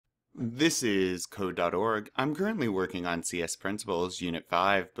This is Code.org. I'm currently working on CS Principles, Unit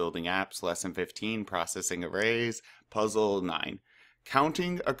 5, Building Apps, Lesson 15, Processing Arrays, Puzzle 9,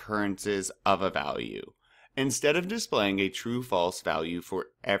 Counting Occurrences of a Value. Instead of displaying a true-false value for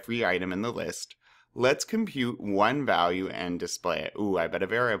every item in the list, let's compute one value and display it. Ooh, I bet a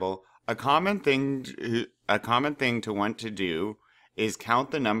variable. A common thing to want to do is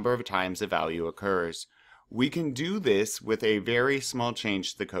count the number of times a value occurs. We can do this with a very small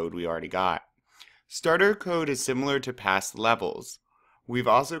change to the code we already got. Starter code is similar to past levels. We've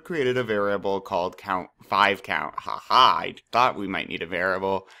also created a variable called count. Haha, I thought we might need a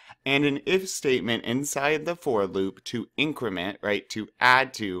variable. And an if statement inside the for loop to increment, right, to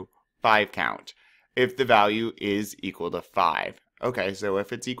add to 5 count if the value is equal to 5. Okay, so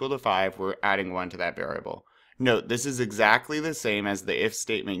if it's equal to 5, we're adding 1 to that variable. Note, this is exactly the same as the if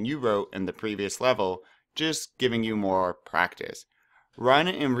statement you wrote in the previous level, just giving you more practice. Run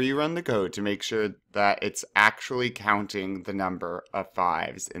and rerun the code to make sure that it's actually counting the number of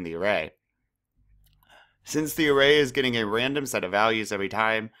 5s in the array. Since the array is getting a random set of values every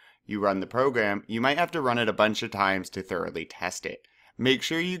time you run the program, you might have to run it a bunch of times to thoroughly test it. Make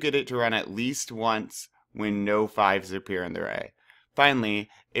sure you get it to run at least once when no 5s appear in the array. Finally,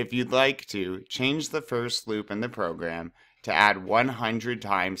 if you'd like to, change the first loop in the program to add 100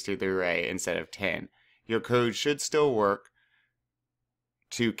 times to the array instead of 10. Your code should still work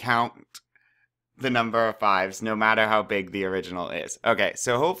to count the number of 5s no matter how big the original is. Okay,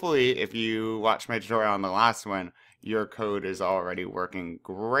 so hopefully if you watch my tutorial on the last one, your code is already working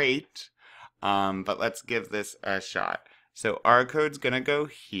great. But let's give this a shot. So our code's gonna go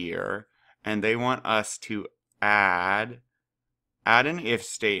here, and they want us to add an if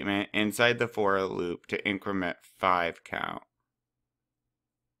statement inside the for loop to increment 5 count.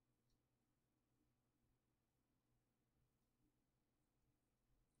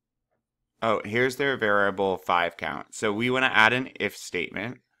 Oh, here's their variable 5 count. So we want to add an if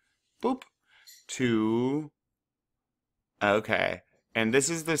statement, boop, to, okay. And this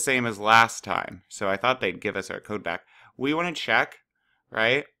is the same as last time. So I thought they'd give us our code back. We want to check,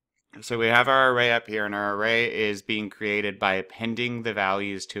 right? So we have our array up here, and our array is being created by appending the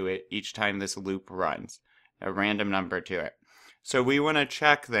values to it each time this loop runs, a random number to it. So we want to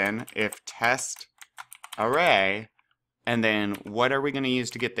check then if test array, and then what are we going to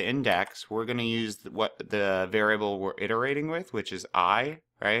use to get the index? We're going to use what the variable we're iterating with, which is I,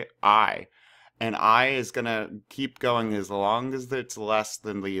 right? I. And I is going to keep going as long as it's less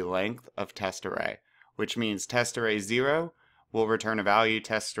than the length of test array, which means test array 0 will return a value,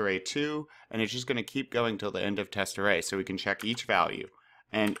 test array 2, and it's just going to keep going till the end of test array, so we can check each value.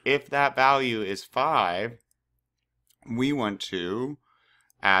 And if that value is 5, we want to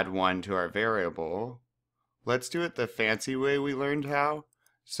add 1 to our variable. Let's do it the fancy way we learned how.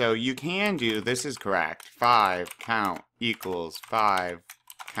 So you can do, this is correct, 5 count equals 5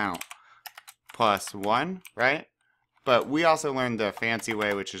 count plus 1, right? But we also learned the fancy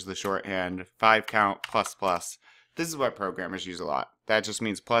way, which is the shorthand, 5 count plus plus. This is what programmers use a lot. That just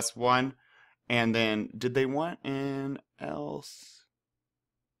means plus 1. And then, did they want an else?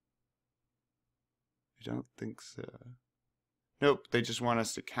 I don't think so. Nope, they just want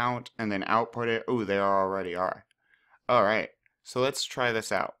us to count and then output it. Oh, they already are. All right, so let's try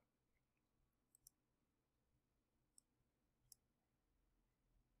this out.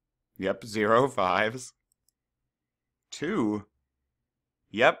 Yep, 0 5s. 2.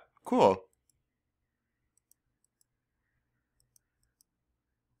 Yep, cool.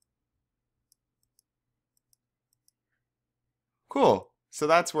 Cool, so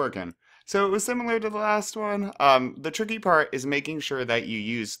that's working. So it was similar to the last one. The tricky part is making sure that you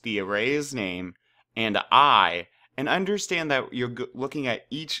use the array's name and I, and understand that you're looking at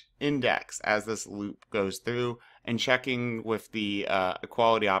each index as this loop goes through and checking with the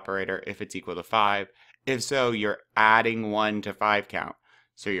equality operator if it's equal to 5. If so, you're adding 1 to 5 count.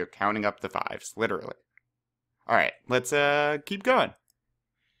 So you're counting up the 5s, literally. All right, let's keep going.